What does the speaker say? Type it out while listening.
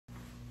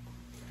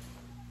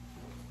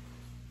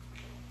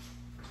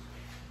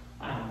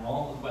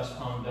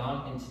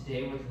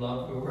Today with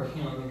love, we're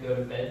working on the go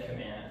to bed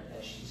command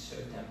as she's so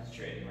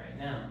demonstrating right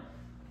now.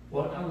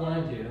 What I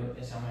want to do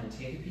is I'm going to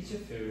take a piece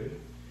of food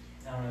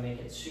and I'm going to make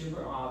it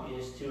super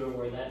obvious to her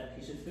where that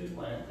piece of food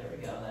went. There we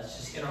go. Let's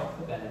just get her off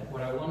the bed.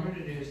 What I want her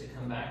to do is to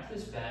come back to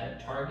this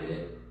bed, target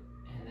it,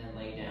 and then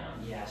lay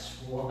down. Yes,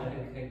 what a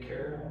good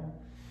girl.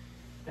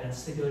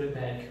 That's the go to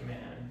bed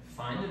command.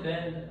 Find the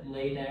bed,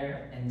 lay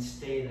there, and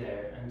stay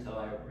there until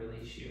I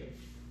release you.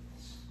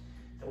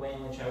 The way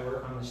in which I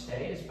work on the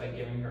stay is by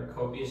giving her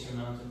copious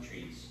amounts of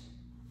treats.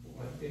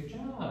 What a good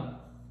job.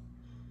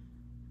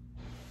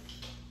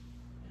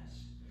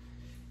 Yes.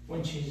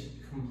 When she's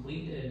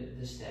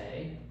completed the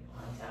stay,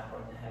 I tap her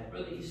on the head,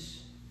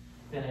 release.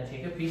 Then I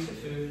take a piece of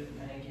food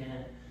and I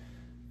can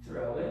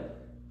throw it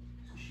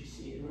so she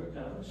sees where it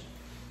goes.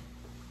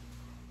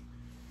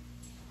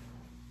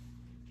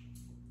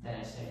 Then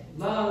I say,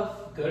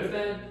 love, go to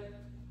bed.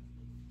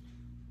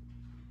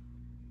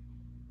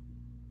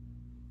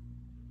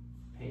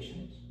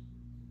 Patience.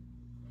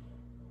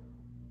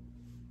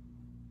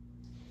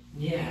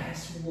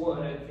 Yes, what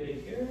a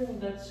good girl.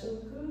 That's so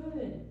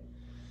good.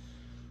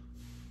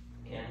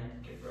 Again,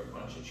 give her a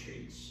bunch of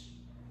treats.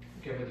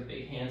 Give her the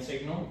big hand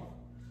signal.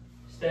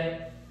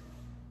 Stay.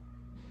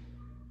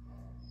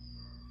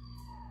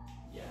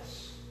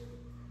 Yes.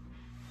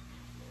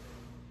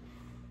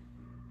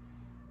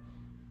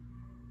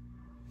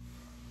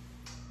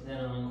 And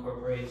then I'll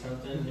incorporate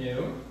something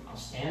new. I'll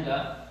stand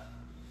up.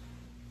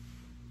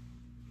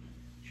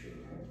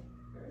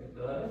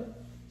 Good.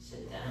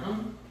 Sit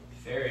down.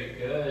 Very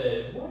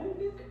good. What a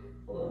good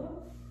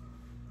girl.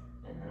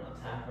 And then I'll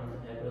tap her on the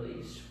head,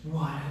 release.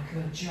 What a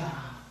good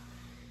job.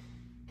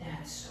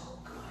 That's so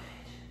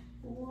good.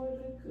 What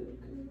a good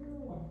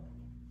girl.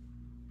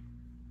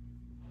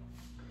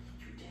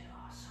 You did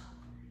awesome.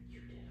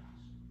 You did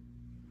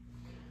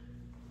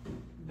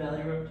awesome.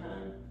 Belly rub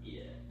time?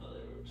 Yeah,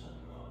 belly rub time.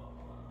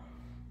 Oh.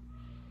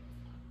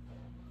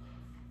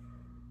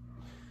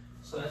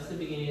 So that's the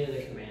beginning of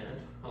the command.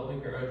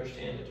 Helping her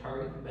understand to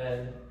target the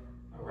bed,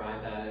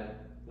 arrive at it,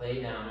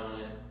 lay down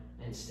on it,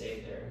 and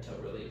stay there until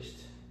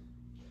released.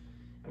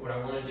 And what I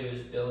want to do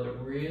is build a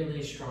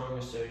really strong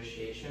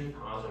association,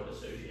 positive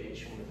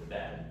association with the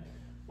bed.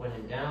 When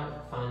in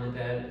doubt, find the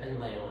bed and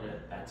lay on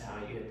it. That's how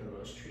you get the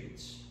most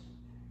treats.